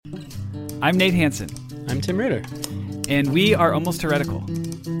I'm Nate Hansen. I'm Tim Reuter. And we are Almost Heretical.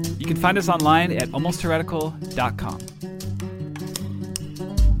 You can find us online at almostheretical.com.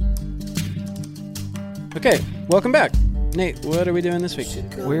 Okay, welcome back. Nate, what are we doing this week?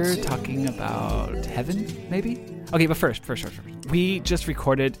 We're talking about heaven, maybe? Okay, but first. We just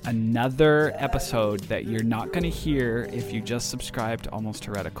recorded another episode that you're not going to hear if you just subscribe to Almost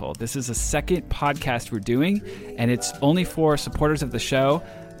Heretical. This is a second podcast we're doing, and it's only for supporters of the show.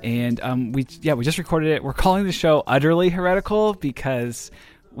 And we just recorded it. We're calling the show Utterly Heretical because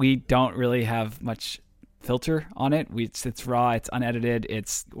we don't really have much filter on it. It's raw. It's unedited.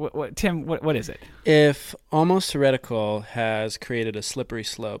 It's Tim. What is it? If Almost Heretical has created a slippery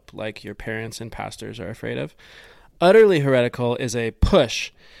slope like your parents and pastors are afraid of, Utterly Heretical is a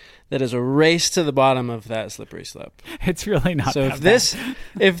push that is a race to the bottom of that slippery slope. It's really not. So that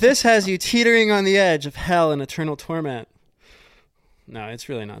if this has you teetering on the edge of hell and eternal torment, no, it's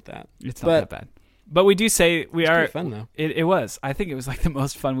really not that. It's not that bad. But we do say we are. Pretty fun though. It was. I think it was like the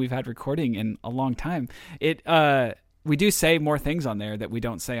most fun we've had recording in a long time. We do say more things on there that we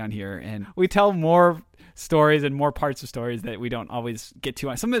don't say on here, and we tell more stories and more parts of stories that we don't always get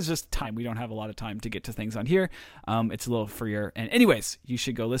to. Some of it's just time. We don't have a lot of time to get to things on here. It's a little freer. And anyways, you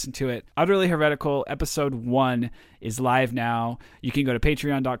should go listen to it. Utterly Heretical episode 1 is live now. You can go to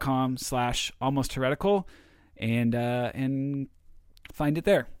patreon.com/almostheretical and find it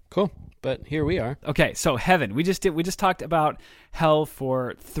there. Cool. But here we are. Okay, so heaven. We just talked about hell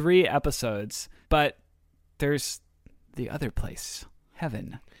for 3 episodes, but there's the other place,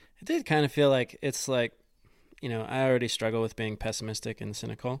 heaven. It did kind of feel like it's like, I already struggle with being pessimistic and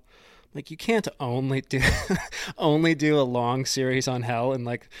cynical. Like, you can't only do a long series on hell and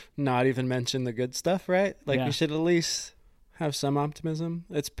like not even mention the good stuff, right? Like, You should at least have some optimism.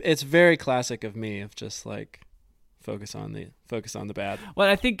 It's very classic of me of just like focus on the bad. Well,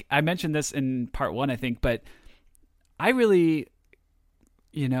 I think I mentioned this in part 1, but I really,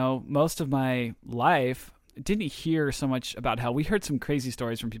 most of my life didn't hear so much about hell. We heard some crazy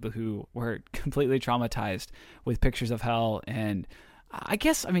stories from people who were completely traumatized with pictures of hell. And I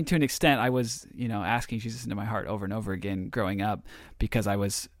guess, to an extent, I was, asking Jesus into my heart over and over again growing up because I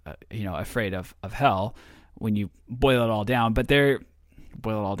was, afraid of hell when you boil it all down. But man,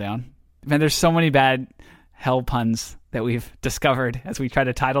 there's so many bad hell puns that we've discovered as we try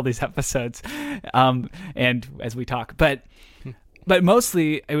to title these episodes and as we talk. But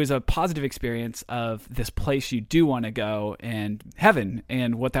mostly it was a positive experience of this place you do want to go and heaven,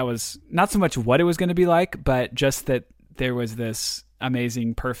 and what that was, not so much what it was going to be like, but just that there was this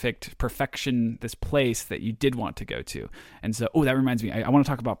amazing, perfection, this place that you did want to go to. And so, that reminds me, I want to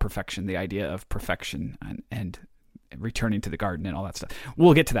talk about perfection, the idea of perfection and returning to the garden and all that stuff.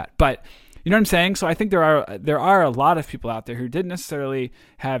 We'll get to that. But you know what I'm saying? So I think there are a lot of people out there who didn't necessarily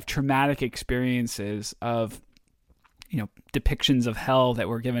have traumatic experiences of depictions of hell that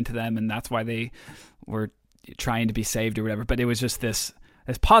were given to them, and that's why they were trying to be saved or whatever. But it was just this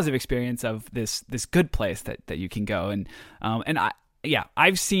positive experience of this good place that you can go, and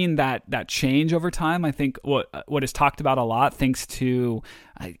I've seen that change over time. I think what is talked about a lot, thanks to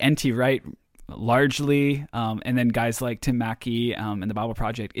N.T. Wright largely, and then guys like Tim Mackie and the Bible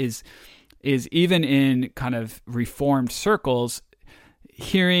Project, is even in kind of Reformed circles,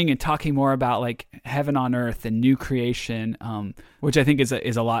 hearing and talking more about like heaven on earth and new creation, which I think is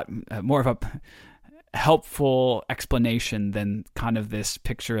a lot more of a helpful explanation than kind of this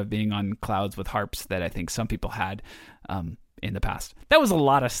picture of being on clouds with harps that I think some people had in the past. That was a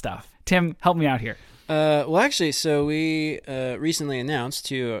lot of stuff. Tim, help me out here. Well, actually, so we recently announced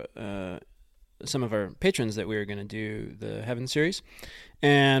to some of our patrons that we were going to do the Heaven series.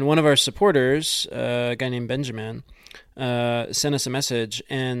 And one of our supporters, a guy named Benjamin, sent us a message,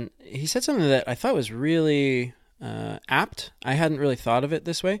 and he said something that I thought was really apt. I hadn't really thought of it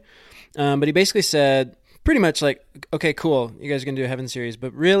this way. But he basically said pretty much like, okay, cool, you guys are going to do a Heaven series,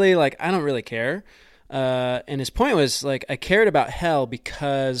 but really, like, I don't really care. And his point was, like, I cared about hell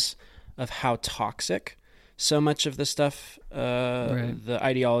because of how toxic so much of the stuff, the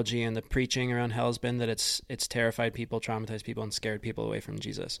ideology and the preaching around hell has been, that it's terrified people, traumatized people, and scared people away from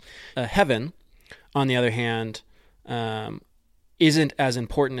Jesus. Heaven, on the other hand, isn't as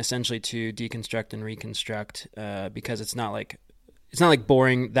important essentially to deconstruct and reconstruct because it's not like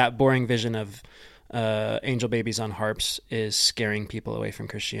boring vision of angel babies on harps is scaring people away from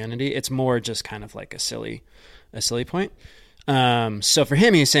Christianity. It's more just kind of like a silly point. So for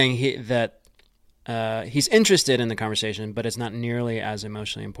him, he's saying that he's interested in the conversation, but it's not nearly as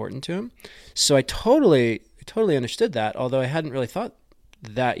emotionally important to him. So I totally understood that, although I hadn't really thought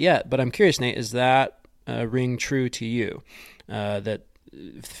that yet. But I'm curious, Nate, is that ring true to you? That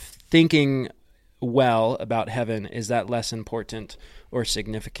thinking well about heaven, is that less important or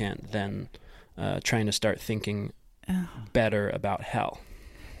significant than trying to start thinking better about hell?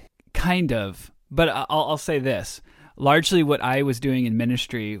 Kind of. But I'll say this. Largely what I was doing in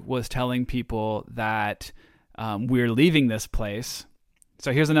ministry was telling people that we're leaving this place.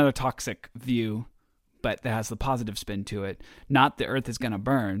 So here's another toxic view, but that has the positive spin to it. Not the earth is going to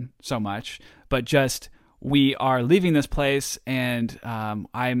burn so much, but just we are leaving this place, and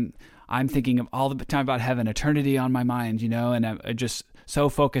I'm thinking of all the time about heaven, eternity on my mind, and I'm just so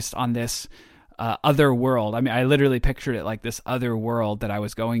focused on this other world. I mean, I literally pictured it like this other world that I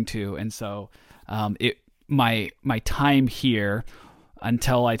was going to, and so my time here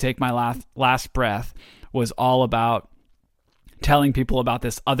until I take my last breath was all about telling people about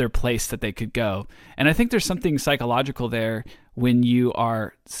this other place that they could go. And I think there's something psychological there when you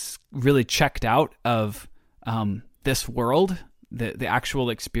are really checked out of this world, the actual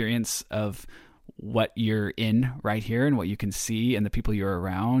experience of what you're in right here and what you can see and the people you're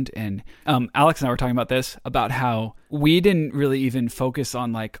around. And Alex and I were talking about this, about how we didn't really even focus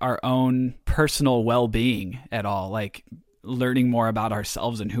on like our own personal well-being at all, like learning more about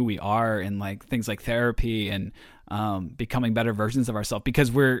ourselves and who we are, and like things like therapy and becoming better versions of ourselves,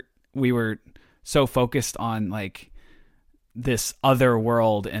 because we were so focused on like this other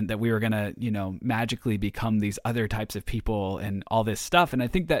world, and that we were going to, magically become these other types of people and all this stuff. And I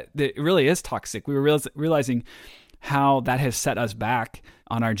think that it really is toxic. We were realizing how that has set us back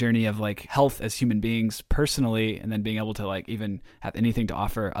on our journey of like health as human beings personally, and then being able to like even have anything to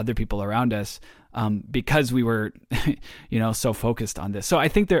offer other people around us, because we were, so focused on this. So I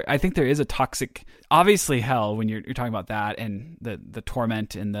think there is a toxic, obviously hell, when you're talking about that, and the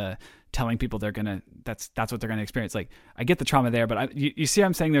torment and the telling people that's what they're gonna experience. Like, I get the trauma there, but you see what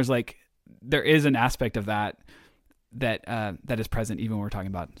I'm saying? There is an aspect of that is present even when we're talking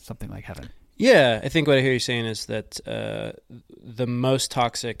about something like heaven. Yeah, I think what I hear you saying is that the most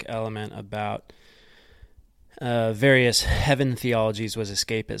toxic element about various heaven theologies was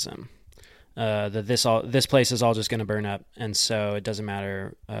escapism. That this place is all just going to burn up, and so it doesn't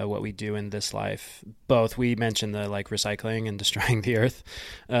matter what we do in this life. Both, we mentioned the like recycling and destroying the earth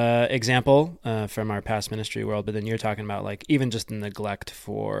example from our past ministry world, but then you're talking about like even just the neglect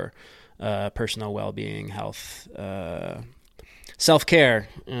for personal well-being, health, self-care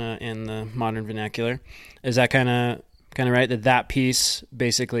in the modern vernacular. Is that kind of right, that piece,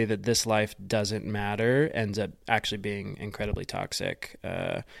 basically, that this life doesn't matter, ends up actually being incredibly toxic?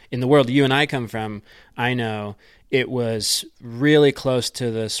 In the world you and I come from, I know it was really close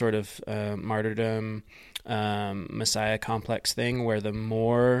to the sort of martyrdom, Messiah complex thing, where the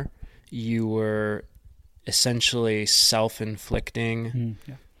more you were essentially self-inflicting,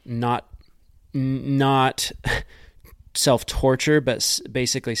 not self-torture, but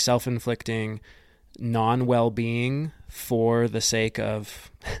basically self-inflicting non-well-being for the sake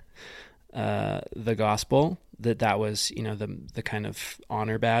of the gospel, that was, the kind of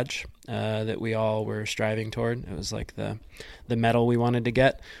honor badge that we all were striving toward. It was like the medal we wanted to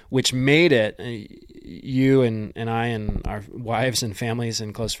get, which made it, you and I and our wives and families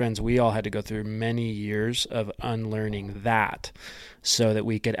and close friends, we all had to go through many years of unlearning that, so that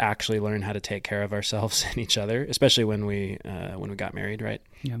we could actually learn how to take care of ourselves and each other, especially when we got married, right?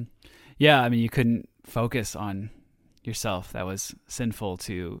 Yeah. I mean, you couldn't focus on yourself. That was sinful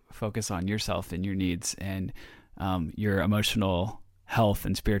to focus on yourself and your needs and your emotional health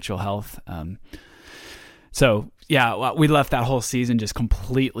and spiritual health. So yeah, we left that whole season just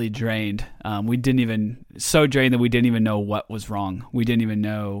completely drained. So drained that we didn't even know what was wrong. We didn't even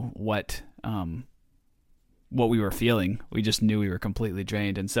know what we were feeling. We just knew we were completely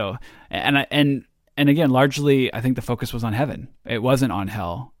drained. And so, and again, largely, I think the focus was on heaven. It wasn't on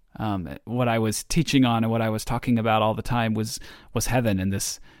hell. What I was teaching on and what I was talking about all the time was heaven and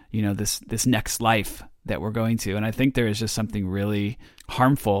this, this next life that we're going to. And I think there is just something really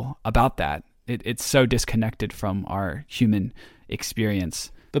harmful about that. It's so disconnected from our human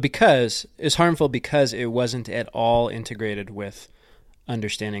experience. But because it's harmful, because it wasn't at all integrated with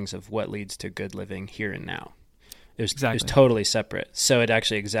understandings of what leads to good living here and now. It was totally separate. So it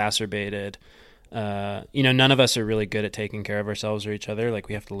actually exacerbated. None of us are really good at taking care of ourselves or each other. Like,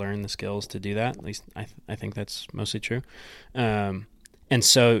 we have to learn the skills to do that. At least I think that's mostly true. And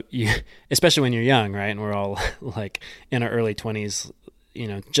so especially when you're young, right? And we're all like in our early 20s,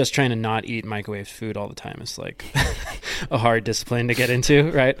 just trying to not eat microwave food all the time is like a hard discipline to get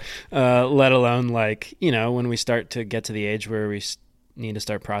into, right? Let alone like, when we start to get to the age where we need to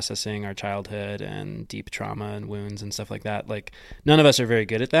start processing our childhood and deep trauma and wounds and stuff like that. Like, none of us are very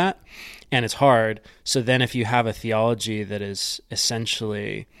good at that, and it's hard. So then if you have a theology that is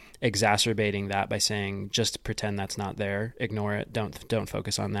essentially exacerbating that by saying, just pretend that's not there, ignore it, don't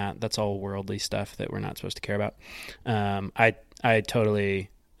focus on that, that's all worldly stuff that we're not supposed to care about. I totally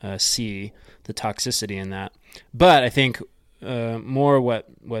see the toxicity in that. But I think more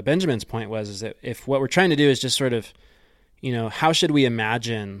what Benjamin's point was is that if what we're trying to do is just sort of, how should we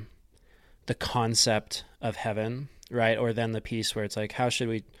imagine the concept of heaven, right? Or then the piece where it's like, how should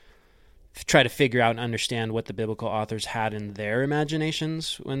we try to figure out and understand what the biblical authors had in their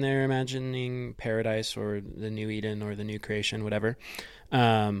imaginations when they're imagining paradise or the new Eden or the new creation, whatever.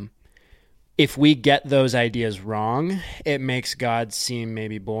 If we get those ideas wrong, it makes God seem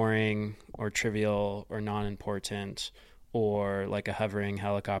maybe boring or trivial or non-important or like a hovering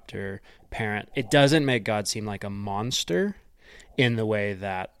helicopter parent. It doesn't make God seem like a monster in the way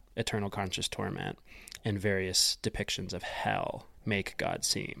that eternal conscious torment and various depictions of hell make God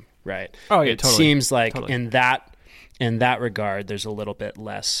seem, right? Oh, yeah, it totally. Seems like Totally. in that regard, there's a little bit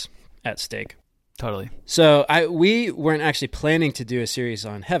less at stake. Totally. So we weren't actually planning to do a series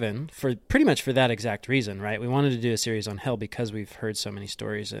on heaven for pretty much for that exact reason, right? We wanted to do a series on hell because we've heard so many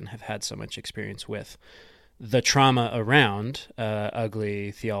stories and have had so much experience with the trauma around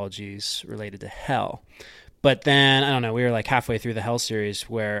ugly theologies related to hell. But then, I don't know, we were like halfway through the hell series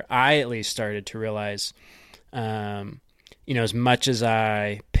where I at least started to realize, as much as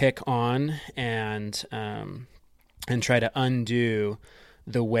I pick on and try to undo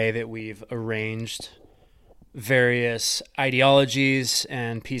the way that we've arranged various ideologies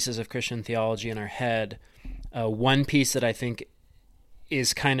and pieces of Christian theology in our head, one piece that I think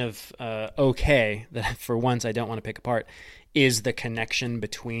is kind of okay, that for once I don't want to pick apart, is the connection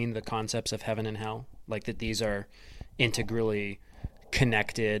between the concepts of heaven and hell, like that these are integrally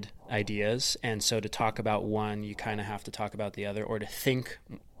connected ideas. And so to talk about one, you kind of have to talk about the other, or to think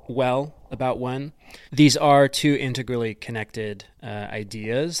well about one. These are two integrally connected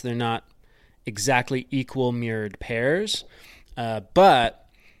ideas. They're not exactly equal mirrored pairs, but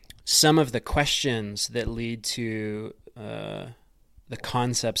some of the questions that lead to the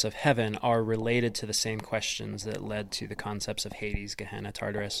concepts of heaven are related to the same questions that led to the concepts of Hades, Gehenna,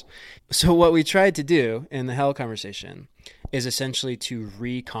 Tartarus. So what we tried to do in the hell conversation is essentially to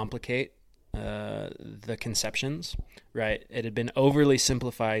recomplicate the conceptions, right? It had been overly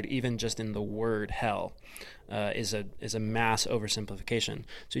simplified, even just in the word hell, is a mass oversimplification.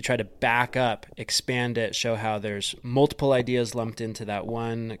 So we try to back up, expand it, show how there's multiple ideas lumped into that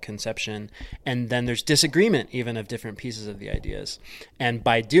one conception, and then there's disagreement even of different pieces of the ideas. And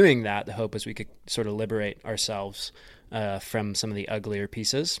by doing that, the hope is we could sort of liberate ourselves from some of the uglier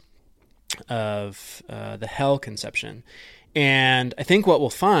pieces of the hell conception. And I think what we'll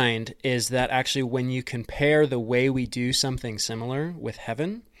find is that actually when you compare the way we do something similar with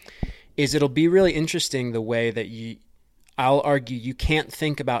heaven, is it'll be really interesting the way that I'll argue you can't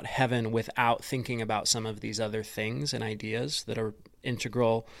think about heaven without thinking about some of these other things and ideas that are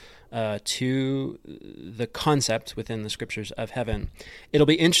integral to the concept within the scriptures of heaven. It'll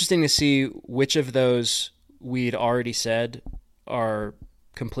be interesting to see which of those we'd already said are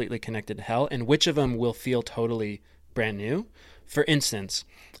completely connected to hell and which of them will feel totally brand new. For instance,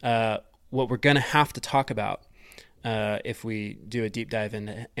 what we're going to have to talk about if we do a deep dive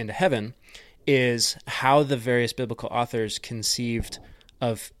into heaven is how the various biblical authors conceived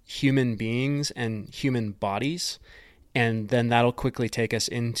of human beings and human bodies. And then that'll quickly take us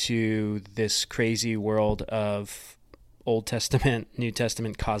into this crazy world of Old Testament, New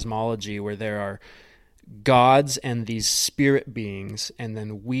Testament cosmology where there are gods and these spirit beings, and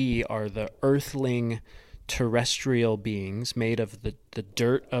then we are the earthling terrestrial beings made of the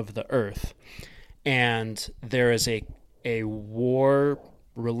dirt of the earth. And there is a war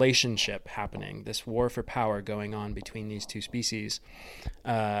relationship happening, this war for power going on between these two species,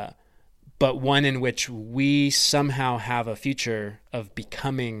 but one in which we somehow have a future of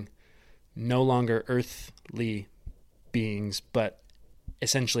becoming no longer earthly beings, but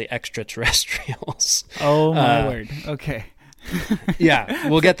essentially extraterrestrials. Oh, my word. Okay. Yeah,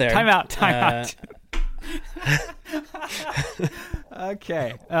 we'll get there. Time out.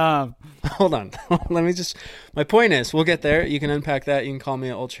 Okay. Hold on. Let me just... My point is, we'll get there. You can unpack that. You can call me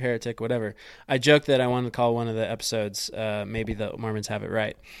an ultra heretic, whatever. I joked that I wanted to call one of the episodes, maybe the Mormons Have It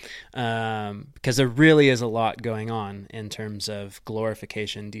Right. Because there really is a lot going on in terms of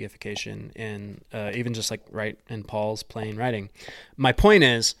glorification, deification, and even just like right in Paul's plain writing. My point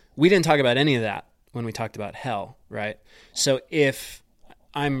is, we didn't talk about any of that when we talked about hell, right? So if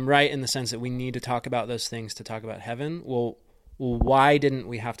I'm right in the sense that we need to talk about those things to talk about heaven, well, well, why didn't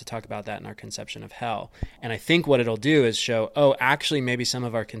we have to talk about that in our conception of hell? And I think what it'll do is show, oh, actually, maybe some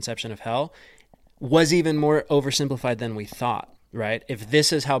of our conception of hell was even more oversimplified than we thought, right? If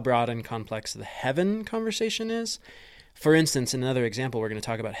this is how broad and complex the heaven conversation is, for instance, in another example, we're going to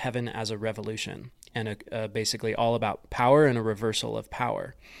talk about heaven as a revolution and basically all about power and a reversal of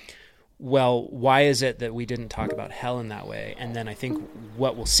power. Well, why is it that we didn't talk about hell in that way? And then I think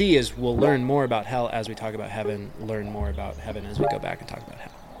what we'll see is we'll learn more about hell as we talk about heaven, learn more about heaven as we go back and talk about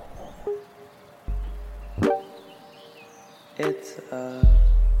hell.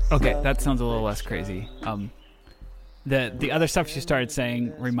 Okay, that sounds a little less crazy. The other stuff she started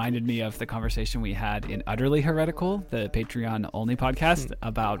saying reminded me of the conversation we had in Utterly Heretical, the Patreon-only podcast,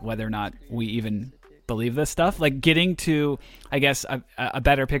 about whether or not we even believe this stuff. Like getting to, I guess, a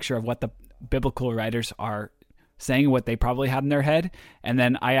better picture of what the biblical writers are saying, what they probably had in their head. And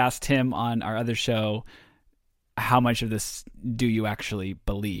then I asked him on our other show, how much of this do you actually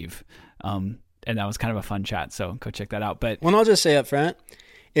believe? And that was kind of a fun chat, so go check that out. But I'll just say up front,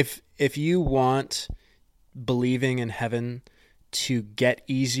 if you want believing in heaven to get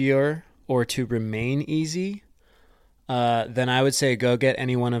easier or to remain easy, then I would say go get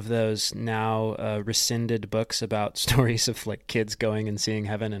any one of those now rescinded books about stories of like kids going and seeing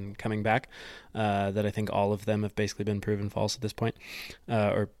heaven and coming back, that I think all of them have basically been proven false at this point,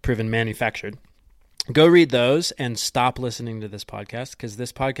 or proven manufactured. Go read those and stop listening to this podcast, because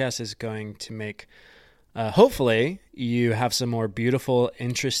this podcast is going to make, hopefully, you have some more beautiful,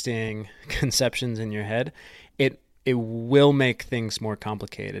 interesting conceptions in your head. It will make things more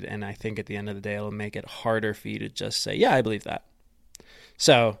complicated, and I think at the end of the day, it'll make it harder for you to just say, yeah, I believe that.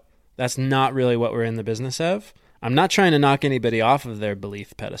 So that's not really what we're in the business of. I'm not trying to knock anybody off of their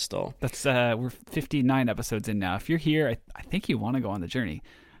belief pedestal. That's we're 59 episodes in now. If you're here, I think you want to go on the journey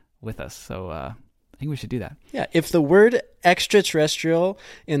with us, so I think we should do that. Yeah, if the word extraterrestrial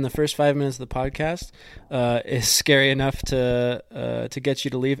in the first 5 minutes of the podcast is scary enough to get you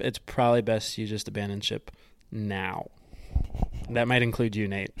to leave, it's probably best you just abandon ship now. That might include you,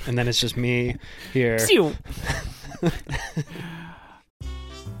 Nate. And then it's just me here.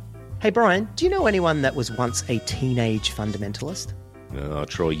 Hey, Brian, do you know anyone that was once a teenage fundamentalist? Oh,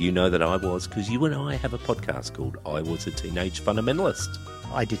 Troy, you know that I was, because you and I have a podcast called I Was a Teenage Fundamentalist.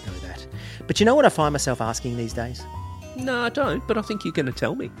 I did know that. But you know what I find myself asking these days? No, I don't, but I think you're going to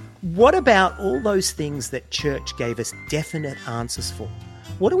tell me. What about all those things that church gave us definite answers for?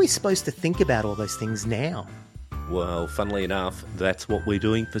 What are we supposed to think about all those things now? Well, funnily enough, that's what we're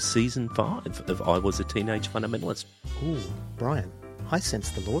doing for Season 5 of I Was a Teenage Fundamentalist. Ooh, Brian, I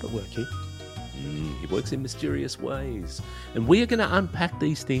sense the Lord at work here. He works in mysterious ways. And we are going to unpack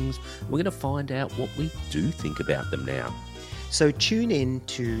these things. We're going to find out what we do think about them now. So tune in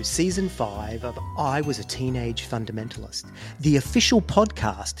to Season 5 of I Was a Teenage Fundamentalist, the official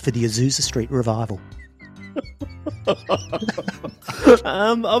podcast for the Azusa Street Revival.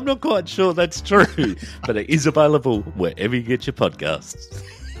 I'm not quite sure that's true, but it is available wherever you get your podcasts.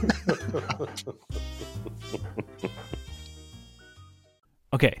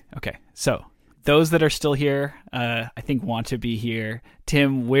 Okay. So those that are still here, I think want to be here.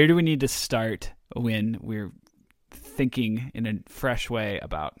 Tim, where do we need to start when we're thinking in a fresh way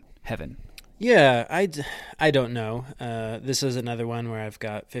about heaven? Yeah, I don't know. This is another one where I've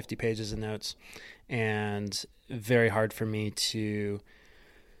got 50 pages of notes, and very hard for me to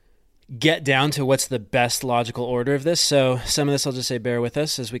get down to what's the best logical order of this. So some of this I'll just say bear with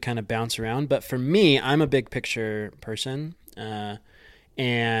us as we kind of bounce around. But for me, I'm a big picture person,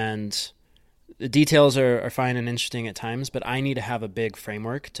 and the details are fine and interesting at times, but I need to have a big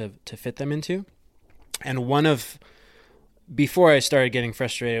framework to fit them into. And before I started getting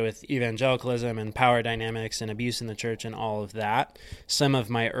frustrated with evangelicalism and power dynamics and abuse in the church and all of that, some of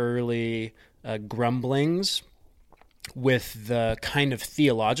my early grumblings with the kind of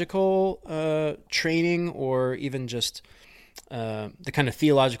theological training, or even just the kind of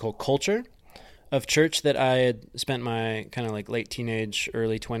theological culture of church that I had spent my kind of like late teenage,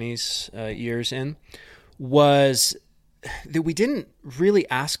 early 20s years in, was that we didn't really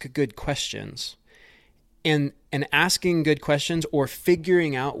ask good questions. And asking good questions, or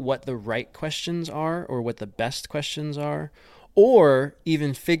figuring out what the right questions are, or what the best questions are, or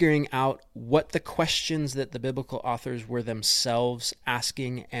even figuring out what the questions that the biblical authors were themselves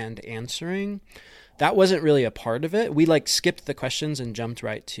asking and answering, that wasn't really a part of it. We skipped the questions and jumped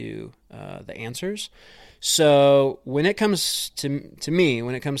right to the answers. So when it comes to me,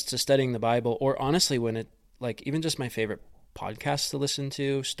 when it comes to studying the Bible, or honestly, when it even just my favorite podcasts to listen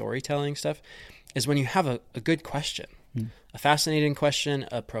to, storytelling stuff, is when you have a good question, a fascinating question,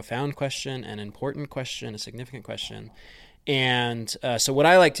 a profound question, an important question, a significant question, And so what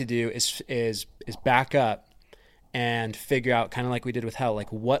I like to do is back up and figure out, kind of like we did with hell,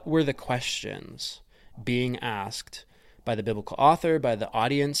 like what were the questions being asked by the biblical author, by the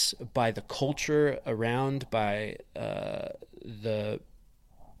audience, by the culture around, by the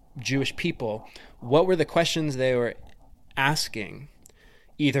Jewish people. What were the questions they were asking,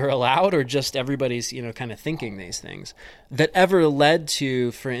 either aloud or just everybody's, kind of thinking these things, that ever led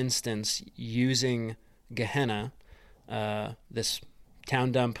to, for instance, using Gehenna, this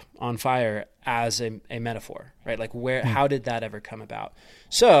town dump on fire, as a metaphor, right? Like how did that ever come about?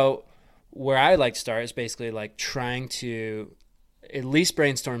 So where I like to start is basically like trying to at least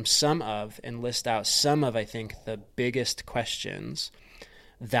brainstorm some of and list out some of, I think, the biggest questions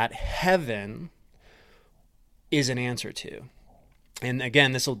that heaven is an answer to. And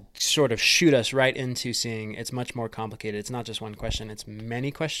again, this will sort of shoot us right into seeing it's much more complicated. It's not just one question, it's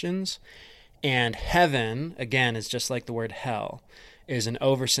many questions. And heaven, again, is just like the word hell, is an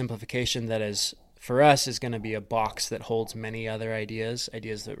oversimplification that is, for us, is going to be a box that holds many other ideas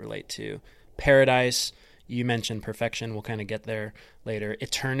that relate to paradise. You mentioned perfection. We'll kind of get there later.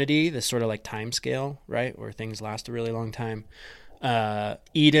 Eternity, this sort of like time scale, right, where things last a really long time.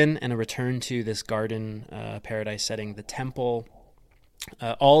 Eden and a return to this garden paradise setting, the temple.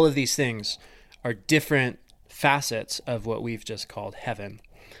 All of these things are different facets of what we've just called heaven.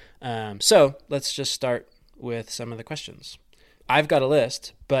 So let's just start with some of the questions. I've got a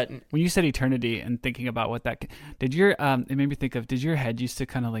list, but when you said eternity and thinking about what that did, it made me think of, did your head used to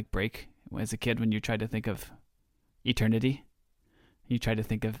kind of like break as a kid when you tried to think of eternity? You tried to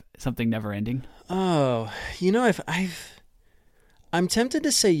think of something never ending? Oh, I'm tempted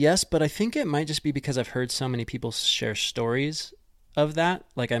to say yes, but I think it might just be because I've heard so many people share stories of that.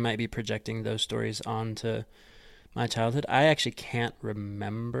 Like I might be projecting those stories onto my childhood. I actually can't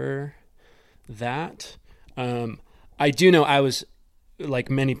remember that. I do know I was, like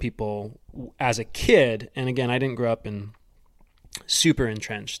many people, as a kid, and again, I didn't grow up super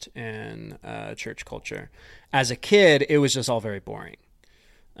entrenched in church culture. As a kid, it was just all very boring.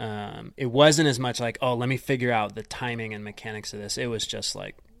 It wasn't as much like, oh, let me figure out the timing and mechanics of this. It was just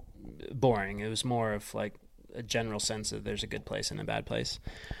like boring. It was more of like a general sense that there's a good place and a bad place.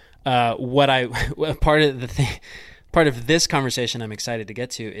 Part of this conversation I'm excited to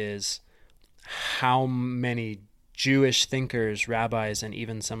get to is how many Jewish thinkers, rabbis, and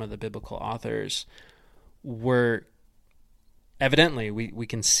even some of the biblical authors were evidently, we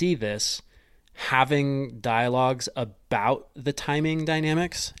can see this, having dialogues about the timing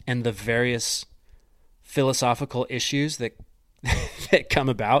dynamics and the various philosophical issues that that come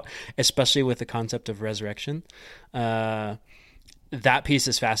about, especially with the concept of resurrection. That piece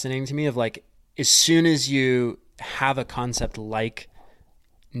is fascinating to me, of like, as soon as you have a concept like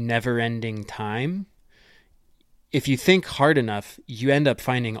never-ending time, if you think hard enough, you end up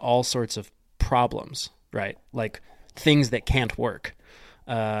finding all sorts of problems, right? Like things that can't work.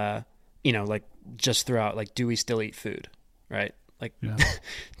 Like just throughout, like, do we still eat food, right? Like, yeah.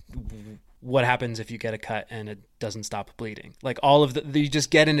 What happens if you get a cut and it doesn't stop bleeding? Like all of you just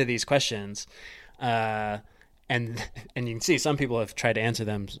get into these questions, and you can see some people have tried to answer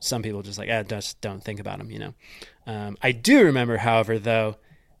them. Some people just like, just don't think about them, I do remember, however, though,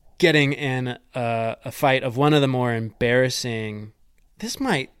 getting in a fight of one of the more embarrassing, this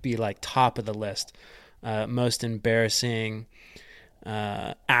might be like top of the list, most embarrassing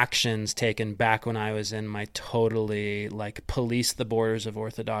actions taken back when I was in my totally like police the borders of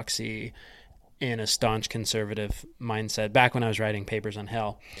orthodoxy in a staunch conservative mindset, back when I was writing papers on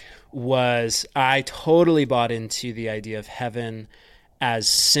hell, was I totally bought into the idea of heaven as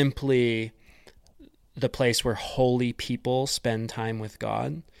simply the place where holy people spend time with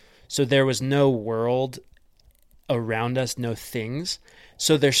God. So there was no world around us, no things.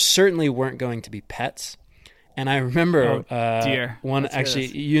 So there certainly weren't going to be pets. And I remember one, actually,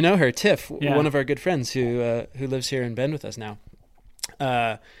 you know her, Tiff, one of our good friends who lives here in Bend with us now.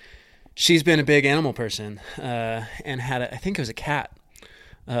 She's been a big animal person and had, I think it was a cat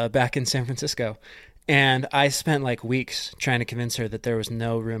back in San Francisco. And I spent like weeks trying to convince her that there was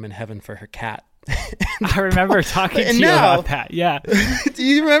no room in heaven for her cat. I remember talking to you about that. Yeah. Do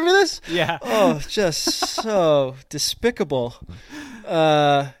you remember this? Yeah. Oh, just so despicable.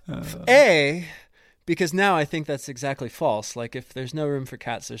 Because now I think that's exactly false. Like, if there's no room for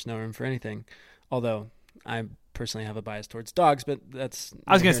cats, there's no room for anything. Although I personally have a bias towards dogs, but that's...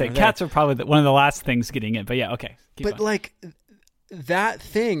 I was going to say, cats are probably one of the last things getting in. But yeah, okay. But going. Like, that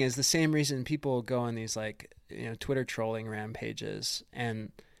thing is the same reason people go on these, like, Twitter trolling rampages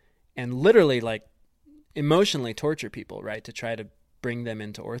and literally, like, emotionally torture people, right, to try to bring them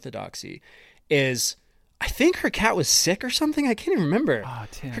into orthodoxy, is I think her cat was sick or something. I can't even remember. Oh,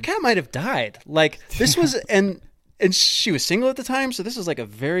 Tim. Her cat might have died. Like this was, and she was single at the time, so this was like a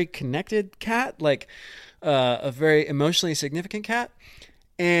very connected cat, like a very emotionally significant cat.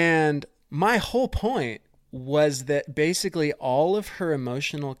 And my whole point was that basically all of her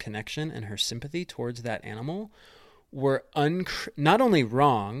emotional connection and her sympathy towards that animal were not only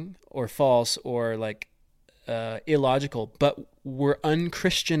wrong or false or like illogical, but were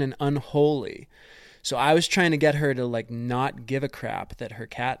unchristian and unholy. So I was trying to get her to like not give a crap that her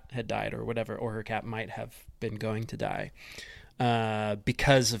cat had died or whatever, or her cat might have been going to die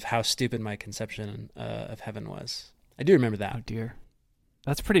because of how stupid my conception of heaven was. I do remember that. Oh dear,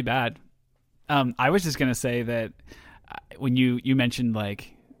 that's pretty bad. I was just gonna say that when you mentioned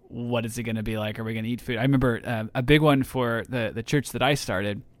like, what is it gonna be like? Are we gonna eat food? I remember a big one for the church that I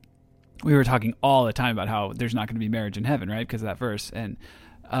started. We were talking all the time about how there's not going to be marriage in heaven, right? Because of that verse, and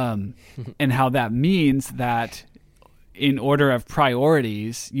how that means that in order of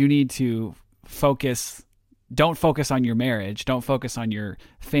priorities, you need to focus. Don't focus on your marriage. Don't focus on your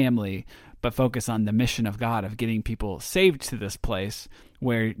family, but focus on the mission of God of getting people saved to this place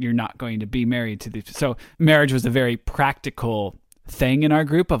where you're not going to be married to the. So marriage was a very practical thing in our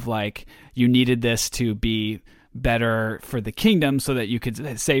group of like, you needed this to be better for the kingdom so that you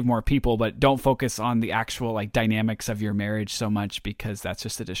could save more people, but don't focus on the actual like dynamics of your marriage so much because that's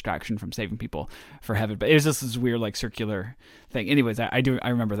just a distraction from saving people for heaven. But it was just this weird like circular thing. Anyways, I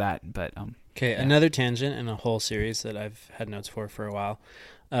remember that. But okay, yeah. Another tangent in a whole series that I've had notes for a while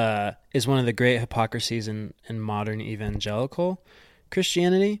is one of the great hypocrisies in modern evangelical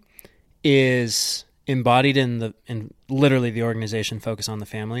Christianity is embodied in literally the organization Focus on the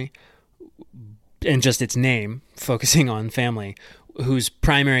Family. And just its name, focusing on family, whose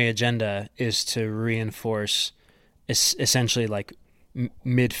primary agenda is to reinforce essentially like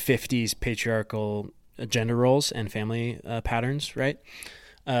mid-50s patriarchal gender roles and family patterns, right?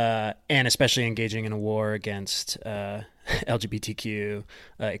 And especially engaging in a war against LGBTQ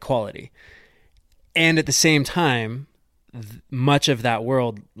equality. And at the same time, much of that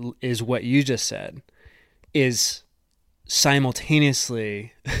world is what you just said, is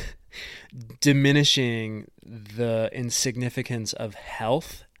simultaneously diminishing the insignificance of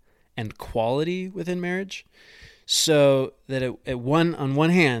health and quality within marriage. So that on one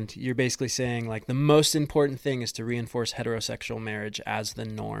hand, you're basically saying like the most important thing is to reinforce heterosexual marriage as the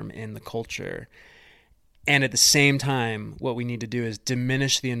norm in the culture. And at the same time, what we need to do is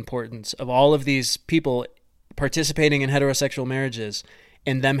diminish the importance of all of these people participating in heterosexual marriages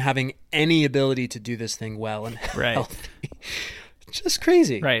and them having any ability to do this thing well and healthy. Just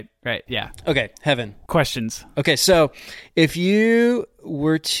crazy. Right, yeah. Okay, heaven. Questions. Okay, so if you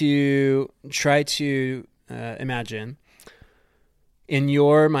were to try to imagine in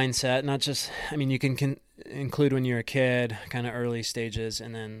your mindset, not just, I mean, you can include when you're a kid, kind of early stages,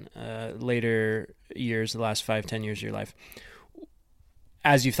 and then later years, the last 5-10 years of your life,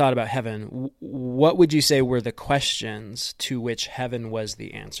 as you've thought about heaven, what would you say were the questions to which heaven was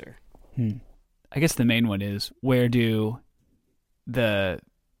the answer? I guess the main one is, where do the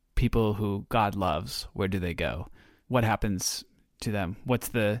people who God loves, where do they go? What happens to them? What's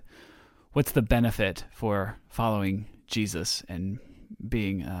the benefit for following Jesus and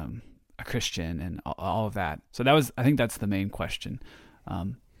being a Christian and all of that? So I think that's the main question.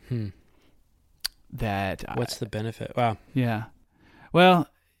 What's the benefit? Wow. Yeah. Well,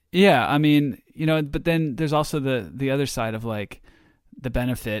 yeah, I mean, but then there's also the other side of like, the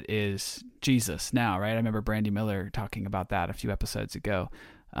benefit is Jesus now, right? I remember Brandy Miller talking about that a few episodes ago.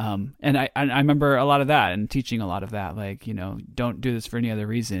 And I remember a lot of that and teaching a lot of that, like, don't do this for any other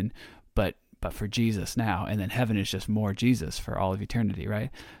reason, but for Jesus now. And then heaven is just more Jesus for all of eternity, right?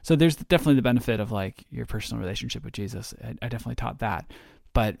 So there's definitely the benefit of like your personal relationship with Jesus. I definitely taught that.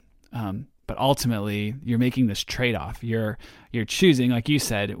 But ultimately you're making this trade-off. You're choosing, like you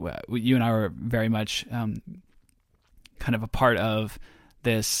said, you and I were very much kind of a part of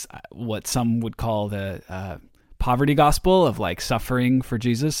this, what some would call the poverty gospel of like suffering for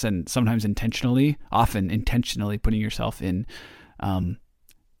Jesus, and sometimes often intentionally putting yourself in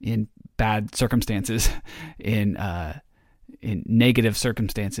bad circumstances, in negative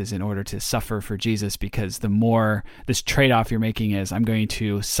circumstances in order to suffer for Jesus, because the more this trade-off you're making is, I'm going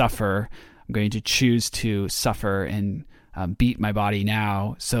to suffer, I'm going to choose to suffer and beat my body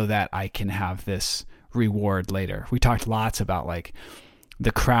now so that I can have this reward later. We talked lots about like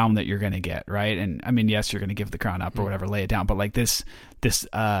the crown that you're going to get, right? And I mean, yes, you're going to give the crown up or whatever, lay it down, but like this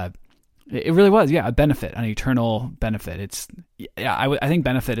it really was, a benefit, an eternal benefit. I think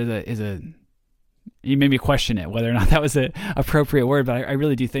benefit is a you made me question it whether or not that was an appropriate word, but I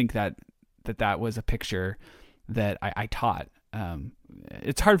really do think that that was a picture that I taught.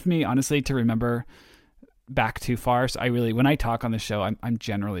 It's hard for me, honestly, to remember back too far. So when I talk on the show, I'm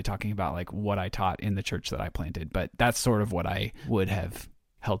generally talking about like what I taught in the church that I planted, but that's sort of what I would have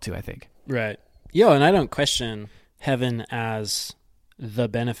held to, I think. Right. And I don't question heaven as the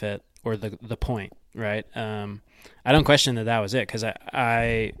benefit or the point, right? I don't question that was it, because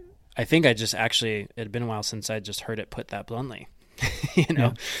I think I just actually, it had been a while since I just heard it put that bluntly, you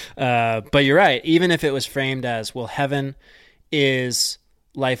know? Yeah. But you're right. Even if it was framed as, well, heaven is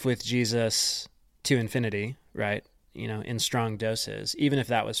life with Jesus to infinity, right? You know, in strong doses, even if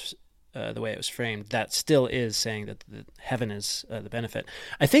that was the way it was framed, that still is saying that heaven is the benefit.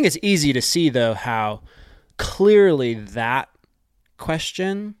 I think it's easy to see, though, how clearly that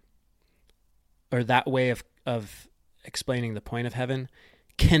question or that way of explaining the point of heaven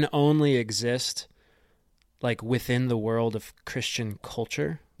can only exist like within the world of Christian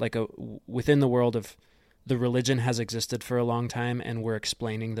culture, like within the world of the religion has existed for a long time, and we're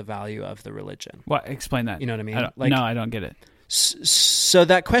explaining the value of the religion. What? Explain that. You know what I mean? No, I don't get it. So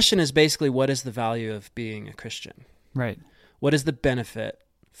that question is basically, what is the value of being a Christian? Right. What is the benefit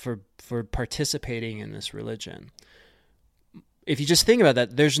for participating in this religion? If you just think about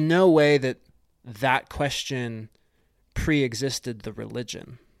that, there's no way that question pre-existed the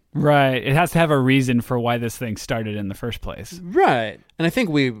religion. Right. It has to have a reason for why this thing started in the first place. Right. And I think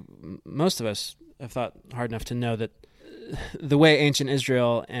most of us have thought hard enough to know that the way ancient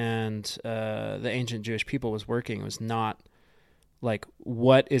Israel and the ancient Jewish people was working was not like,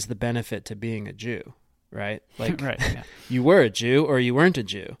 what is the benefit to being a Jew, right? Like, right, yeah. You were a Jew or you weren't a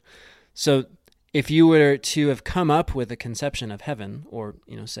Jew. So if you were to have come up with a conception of heaven, or,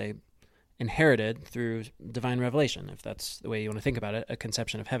 you know, say, inherited through divine revelation, if that's the way you want to think about it, a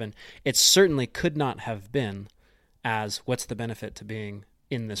conception of heaven, it certainly could not have been as, what's the benefit to being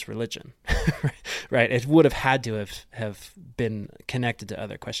in this religion, right? It would have had to have been connected to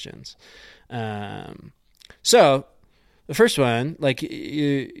other questions. So the first one, like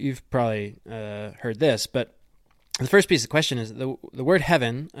you've probably heard this, but the first piece of the question is the word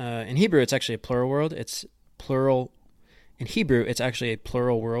heaven. In Hebrew, it's actually a plural word. It's plural. In Hebrew, it's actually a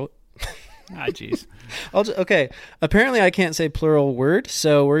plural word. Jeez. Okay. Apparently, I can't say plural word,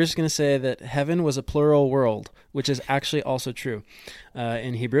 so we're just going to say that heaven was a plural world, which is actually also true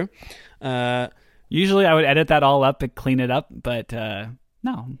in Hebrew. Usually, I would edit that all up and clean it up, but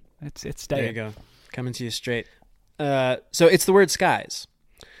no, it's staying. There you go, coming to you straight. So it's the word skies,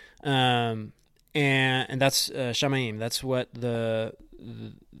 and that's shamayim. That's what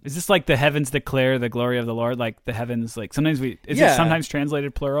Is this like the heavens declare the glory of the Lord? Like the heavens, like sometimes it sometimes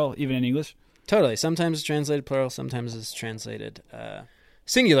translated plural, even in English? Totally. Sometimes it's translated plural, sometimes it's translated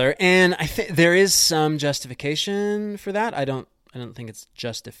singular. And I think there is some justification for that. I don't think it's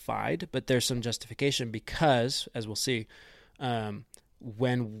justified, but there's some justification because, as we'll see,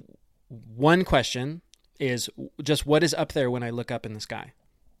 when one question is just what is up there when I look up in the sky?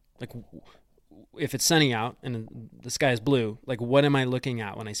 Like, if it's sunny out and the sky is blue, like what am I looking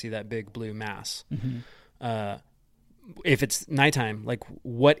at when I see that big blue mass? Mm-hmm. If it's nighttime, like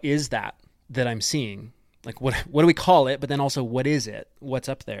what is that I'm seeing? Like what do we call it? But then also, what is it? What's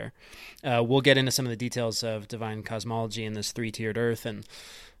up there? We'll get into some of the details of divine cosmology and this 3-tiered earth and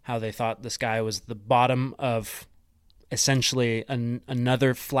how they thought the sky was the bottom of essentially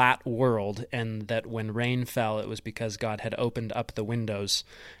another flat world, and that when rain fell, it was because God had opened up the windows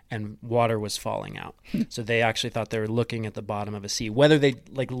and water was falling out. So they actually thought they were looking at the bottom of a sea. Whether they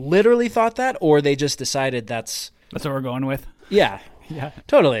like literally thought that, or they just decided that's what we're going with. Yeah,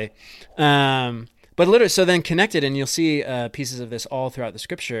 totally. But literally, so then connected, and you'll see pieces of this all throughout the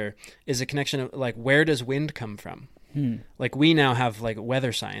scripture, is a connection of like, where does wind come from? Like we now have like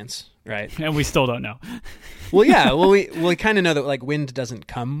weather science, right? And we still don't know. Well, yeah. Well, we kind of know that like wind doesn't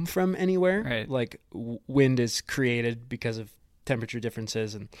come from anywhere. Right. Like wind is created because of temperature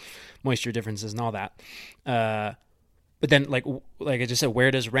differences and moisture differences and all that. But then like I just said,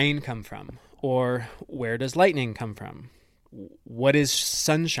 where does rain come from? Or where does lightning come from? What is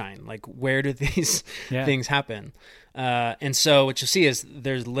sunshine? Like where do these things happen? And so what you'll see is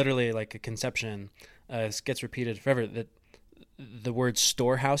there's literally like a conception. This gets repeated forever, that the word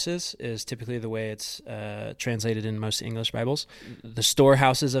storehouses is typically the way it's translated in most English Bibles. The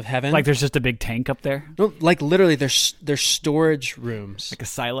storehouses of heaven. Like there's just a big tank up there? No, like literally there's storage rooms. Like a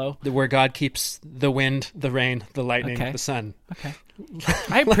silo? Where God keeps the wind, the rain, the lightning, the sun. Okay.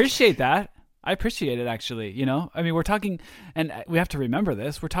 I appreciate that. I appreciate it, actually. You know, I mean, we're talking, and we have to remember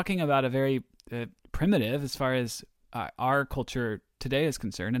this, we're talking about a very primitive, as far as our culture today is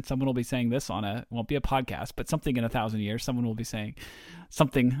concerned, and someone will be saying this on it won't be a podcast, but something in 1,000 years, someone will be saying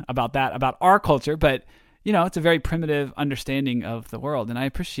something about that, about our culture. But, it's a very primitive understanding of the world. And I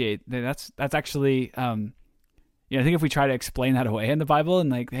appreciate that. That's actually, I think if we try to explain that away in the Bible and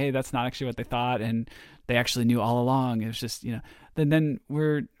like, hey, that's not actually what they thought, and they actually knew all along, it was just, then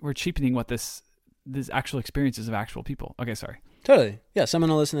we're cheapening what this actual experiences of actual people. Okay, sorry. Totally. Yeah, someone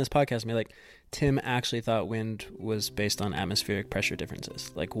will listen to this podcast and be like, Tim actually thought wind was based on atmospheric pressure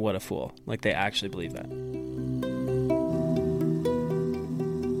differences. Like, what a fool. Like, they actually believe that.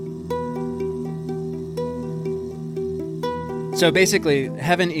 So basically,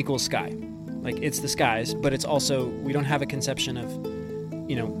 heaven equals sky. Like, it's the skies, but it's also, we don't have a conception of,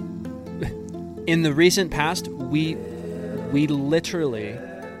 in the recent past, we literally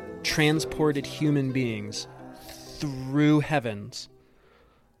transported human beings through heavens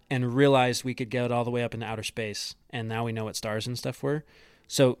and realized we could get all the way up into outer space, and now we know what stars and stuff were.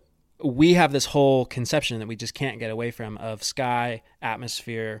 So we have this whole conception that we just can't get away from of sky,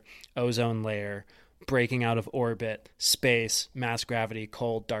 atmosphere, ozone layer, breaking out of orbit, space, mass gravity,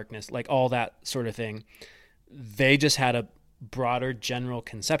 cold, darkness, like all that sort of thing. They just had a broader general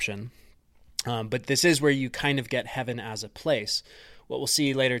conception. But this is where you kind of get heaven as a place. What we'll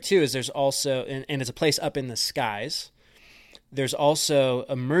see later too is there's also, and it's a place up in the skies. There's also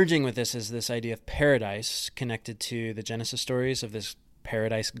emerging with this is this idea of paradise connected to the Genesis stories of this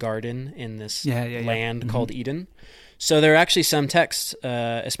paradise garden in this land called Eden. So there are actually some texts,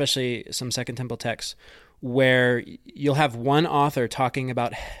 especially some Second Temple texts, where you'll have one author talking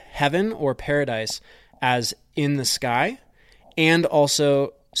about heaven or paradise as in the sky, and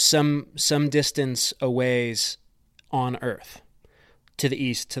also some distance away on earth, to the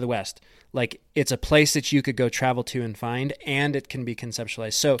east, to the west. Like, it's a place that you could go travel to and find, and it can be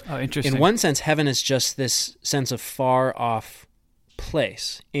conceptualized. So in one sense, heaven is just this sense of far off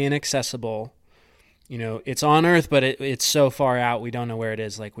place, inaccessible. It's on earth, but it's so far out, we don't know where it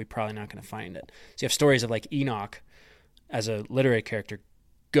is. Like, we're probably not going to find it. So you have stories of like Enoch as a literary character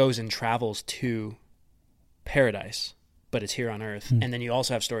goes and travels to paradise, but it's here on earth. And then you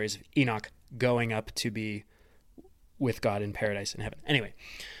also have stories of Enoch going up to be with God in paradise in heaven. Anyway,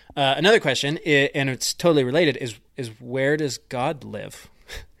 another question, and it's totally related, is where does God live?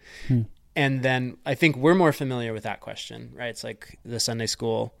 And then I think we're more familiar with that question, right? It's like the Sunday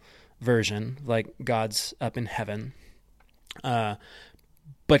school version, like God's up in heaven.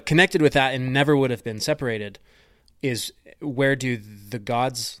 But connected with that and never would have been separated is where do the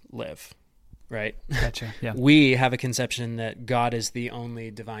gods live, right? Gotcha. Yeah. We have a conception that God is the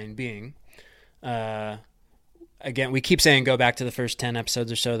only divine being. Again, we keep saying go back to the first 10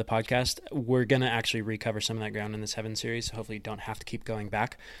 episodes or so of the podcast. We're going to actually recover some of that ground in this Heaven series. So hopefully you don't have to keep going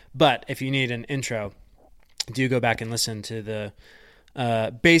back. But if you need an intro, do go back and listen to the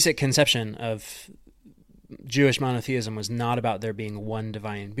basic conception of Jewish monotheism was not about there being one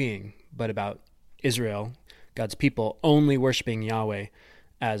divine being, but about Israel, God's people, only worshiping Yahweh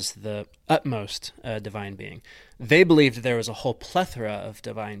as the utmost divine being. They believed there was a whole plethora of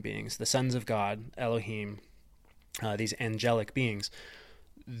divine beings, the sons of God, Elohim, these angelic beings.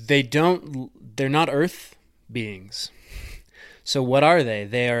 They're not earth beings. So what are they?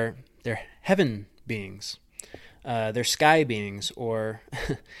 They're heaven beings. They're sky beings or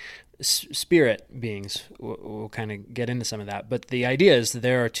spirit beings. We'll kind of get into some of that. But the idea is that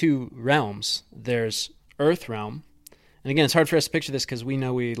there are two realms. There's earth realm. And again, it's hard for us to picture this because we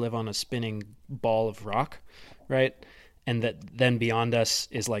know we live on a spinning ball of rock, right? And that then beyond us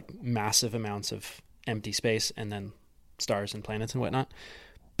is like massive amounts of empty space and then stars and planets and whatnot.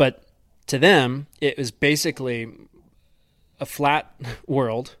 But to them, it was basically a flat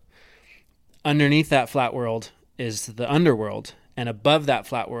world. Underneath that flat world is the underworld, and above that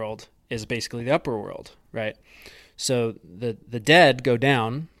flat world is basically the upper world, right? So the dead go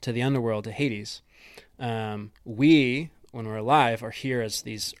down to the underworld, to Hades. We, when we're alive, are here as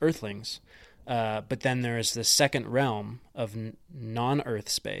these earthlings. But then there is the second realm of non-earth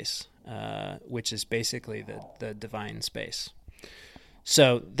space, which is basically the divine space.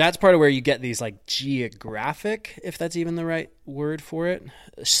 So that's part of where you get these like geographic, if that's even the right word for it,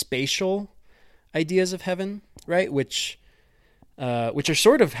 spatial ideas of heaven, right? Which are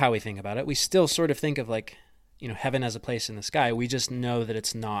sort of how we think about it. We still sort of think of like, heaven as a place in the sky. We just know that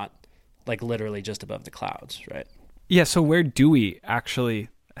it's not like literally just above the clouds, right? Yeah. So where do we actually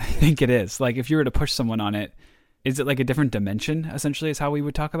think it is? Like if you were to push someone on it, is it like a different dimension essentially is how we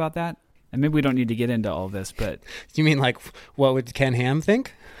would talk about that? And maybe we don't need to get into all this, but you mean like what would Ken Ham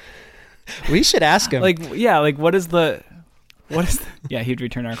think? We should ask him. like what is the What is yeah, he'd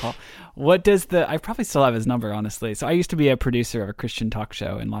return our call. I probably still have his number, honestly. So I used to be a producer of a Christian talk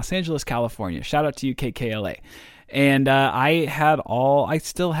show in Los Angeles, California. Shout out to you, KKLA. And I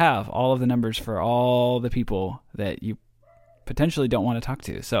still have all of the numbers for all the people that you potentially don't want to talk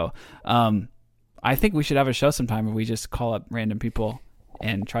to. So I think we should have a show sometime where we just call up random people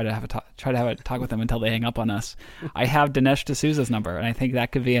and try to have a talk with them until they hang up on us. I have Dinesh D'Souza's number, and I think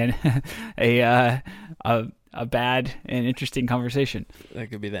that could be a bad and interesting conversation. That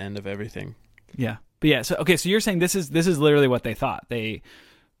could be the end of everything. Yeah, but yeah. So okay, so you're saying this is literally what they thought. They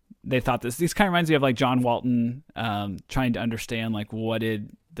thought this. This kind of reminds me of like John Walton trying to understand like what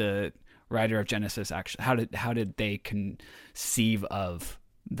did the writer of Genesis actually how did they conceive of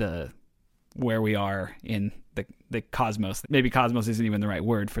where we are in the cosmos. Maybe cosmos isn't even the right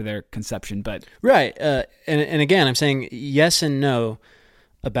word for their conception, but right. And again, I'm saying yes and no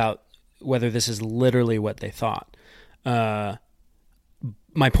about whether this is literally what they thought.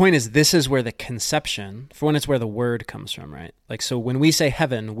 My point is, this is where the conception, for one, it's where the word comes from, right? Like, so when we say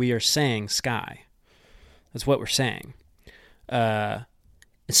heaven, we are saying sky. That's what we're saying.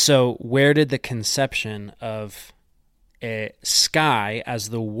 So where did the conception of a sky as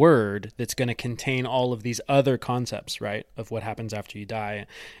the word that's going to contain all of these other concepts, right, of what happens after you die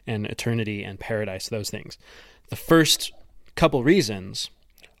and eternity and paradise, those things. The first couple reasons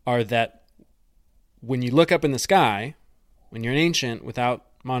are that when you look up in the sky, when you're an ancient without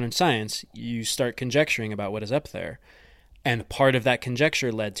modern science, you start conjecturing about what is up there. And part of that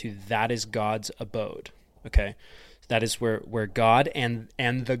conjecture led to that is God's abode, okay? That is where God and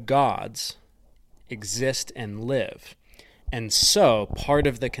the gods exist and live. And so part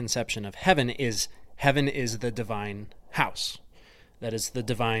of the conception of heaven is the divine house. That is the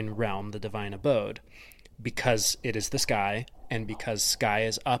divine realm, the divine abode, because it is the sky, and because sky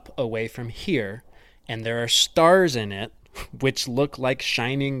is up away from here, and there are stars in it, which look like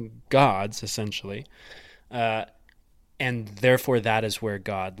shining gods, essentially. And therefore that is where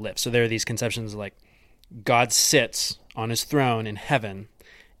God lives. So there are these conceptions like God sits on his throne in heaven,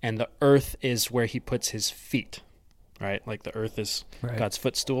 and the earth is where he puts his feet. Right? Like the earth is right. God's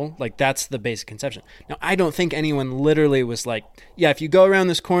footstool. Like that's the basic conception. Now, I don't think anyone literally was like, yeah, if you go around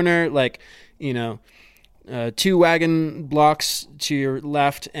this corner, like, 2 wagon blocks to your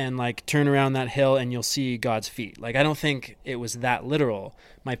left and like turn around that hill and you'll see God's feet. Like, I don't think it was that literal.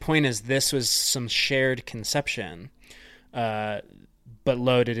 My point is this was some shared conception, but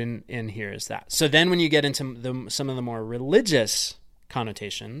loaded in here is that. So then when you get into some of the more religious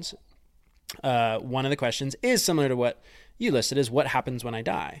connotations, one of the questions is similar to what you listed, is what happens when I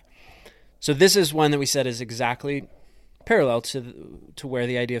die? So this is one that we said is exactly parallel to where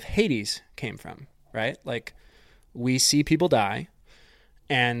the idea of Hades came from, right? Like we see people die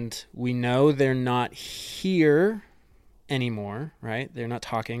and we know they're not here anymore, right? They're not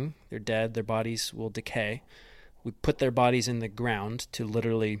talking, they're dead, their bodies will decay. We put their bodies in the ground to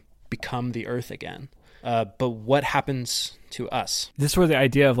literally become the earth again. But what happens to us? This is where the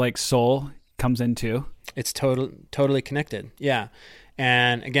idea of like soul comes into. It's totally connected. Yeah.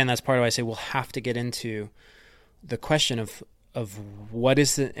 And again, that's part of why I say we'll have to get into the question of what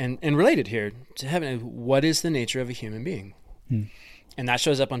is and related here to heaven, what is the nature of a human being? And that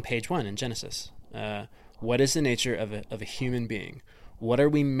shows up on page 1 in Genesis. What is the nature of a human being? What are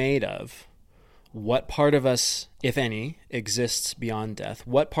we made of? What part of us, if any, exists beyond death?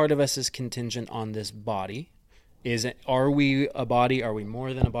 What part of us is contingent on this body? Are we a body? Are we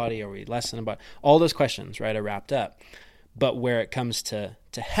more than a body? Are we less than a body? All those questions, right, are wrapped up. But where it comes to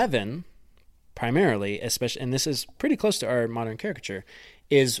heaven, primarily, especially, and this is pretty close to our modern caricature,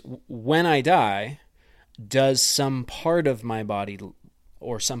 is when I die, does some part of my body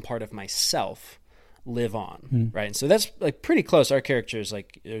or some part of myself live on, right? And so that's like pretty close. Our caricature is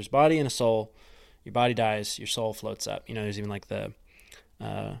like there's body and a soul. Your body dies, your soul floats up. There's even like the...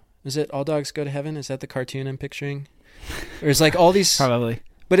 is it All Dogs Go to Heaven? Is that the cartoon I'm picturing? Or is like all these... Probably.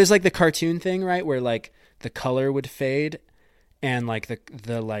 But it's like the cartoon thing, right? Where like the color would fade and like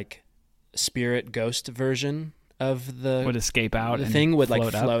the like spirit ghost version of the... Would escape out the and thing would like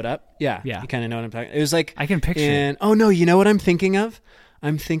float float up. Yeah. Yeah. You kind of know what I'm talking... It was like... I can picture it. Oh no, you know what I'm thinking of?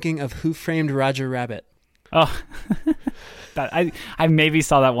 I'm thinking of Who Framed Roger Rabbit. Oh. I maybe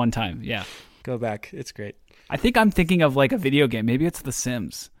saw that one time. Yeah. Go back. It's great. I think I'm thinking of like a video game. Maybe it's The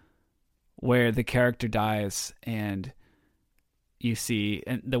Sims, where the character dies and you see,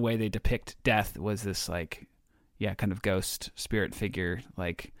 and the way they depict death was this like, yeah, kind of ghost spirit figure,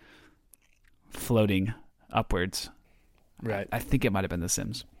 like floating upwards. Right. I think it might have been The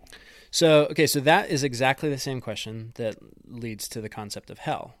Sims. So, okay, so that is exactly the same question that leads to the concept of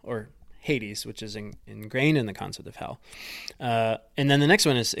hell or Hades, which is ingrained in the concept of hell. And then the next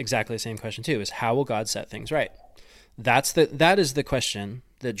one is exactly the same question too, is how will God set things right? That is the question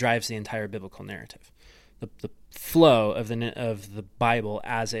that drives the entire biblical narrative. The flow of the Bible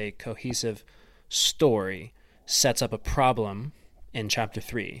as a cohesive story sets up a problem in chapter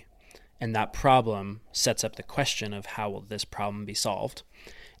 3, and that problem sets up the question of how will this problem be solved.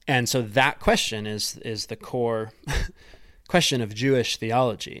 And so that question is the core question of Jewish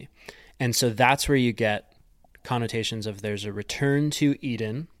theology. And so that's where you get connotations of there's a return to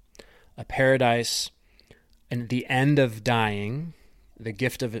Eden, a paradise, and the end of dying, the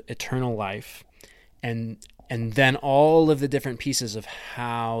gift of eternal life, and then all of the different pieces of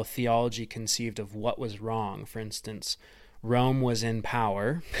how theology conceived of what was wrong. For instance, Rome was in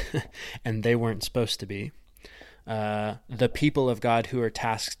power, and they weren't supposed to be. The people of God who are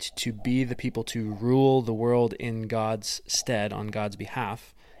tasked to be the people to rule the world in God's stead, on God's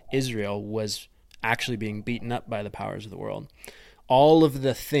behalf, Israel, was actually being beaten up by the powers of the world. All of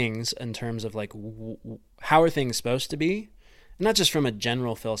the things in terms of like how are things supposed to be, not just from a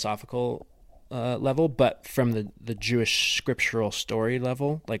general philosophical level, but from the Jewish scriptural story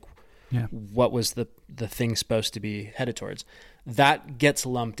level, like what was the thing supposed to be headed towards, that gets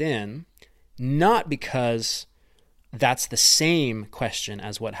lumped in, not because that's the same question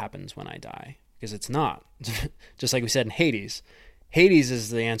as what happens when I die, because it's not. Just like we said in Hades. Hades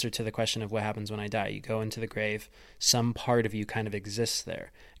is the answer to the question of what happens when I die. You go into the grave, some part of you kind of exists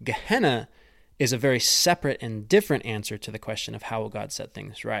there. Gehenna is a very separate and different answer to the question of how will God set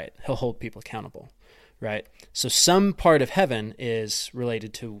things right. He'll hold people accountable, right? So some part of heaven is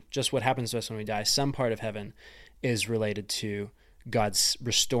related to just what happens to us when we die. Some part of heaven is related to God's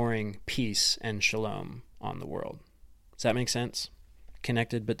restoring peace and shalom on the world. Does that make sense?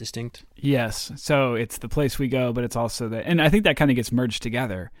 Connected but distinct? Yes. So it's the place we go, but it's also and I think that kind of gets merged